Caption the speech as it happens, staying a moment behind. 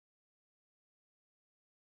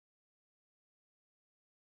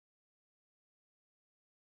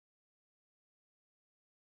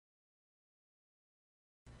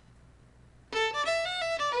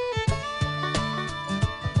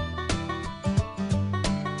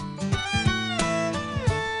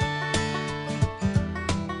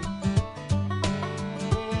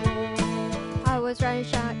riding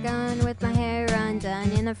shotgun with my hair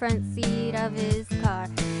undone in the front seat of his car.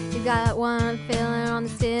 You got one feeling on the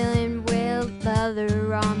steering wheel, the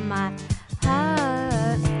other on my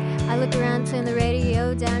heart. I look around, turn the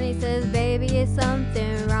radio down, he says, baby, is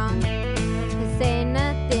something wrong? He say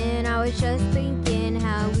nothing, I was just thinking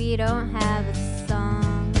how we don't have a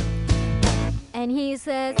song. And he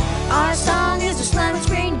says, our song is a slamming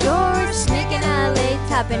screen door, sneaking out late,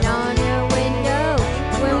 tapping on your window.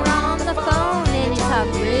 When we're on the phone and you talk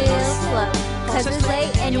real slow, 'cause it's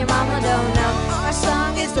late and your mama don't know. Our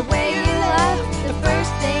song is the way you love. The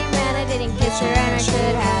first day, man, I didn't kiss her and I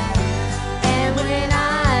should have. And when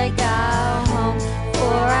I got home,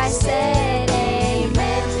 before I said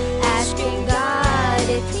amen, asking God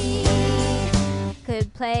if he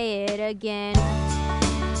could play it again.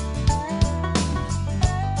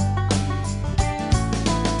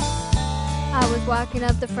 I was walking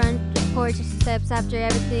up the front porch steps after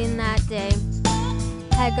everything that day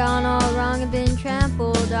had gone all wrong and been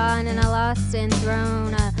trampled on, and I lost and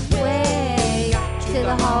thrown away to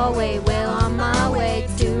the hallway. Well, on my way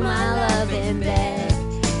to my loving bed,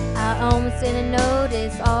 I almost didn't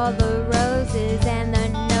notice all the roses and the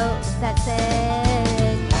notes that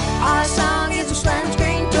said, our song is a slamming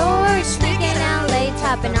screen door, sneaking out late,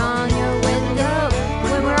 tapping on your window.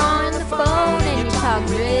 When we're on the phone and you talk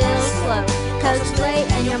real slow, 'cause it's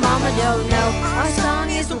late and your mama don't know. Our song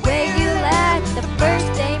is the way you laugh. The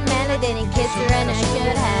first day, man, I didn't kiss her and I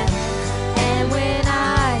should have. And when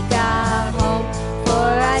I got home,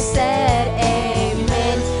 before I said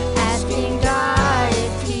amen, asking God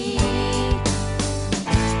if he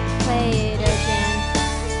play it again.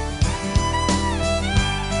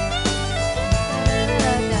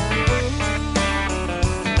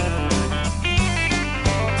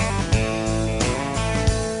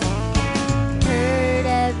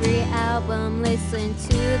 Listen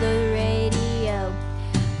to the radio,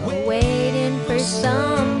 waiting for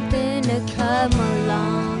something to come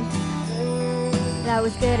along that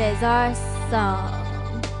was good as our song.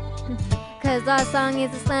 'Cause our song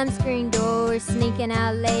is a slam screen door, sneaking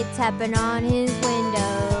out late, tapping on his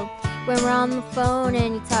window. When we're on the phone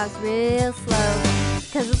and he talks real slow,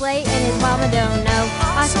 'cause it's late and his mama don't know.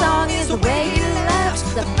 Our song is the way you love.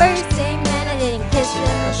 The first day, man, I didn't kiss him,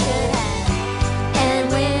 I should have. And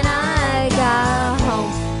when I got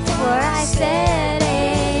home, before I said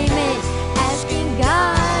amen, asking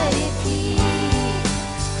God if he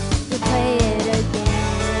would play it again.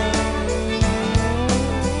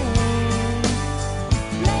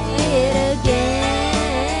 Play it again.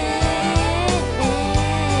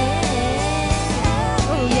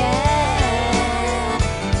 Oh yeah.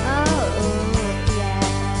 Oh yeah.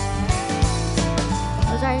 I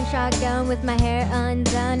was riding shotgun with my hair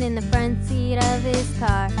undone in the front seat of his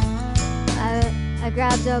car. I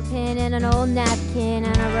grabbed a pen and an old napkin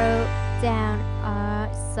and I wrote down our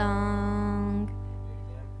song.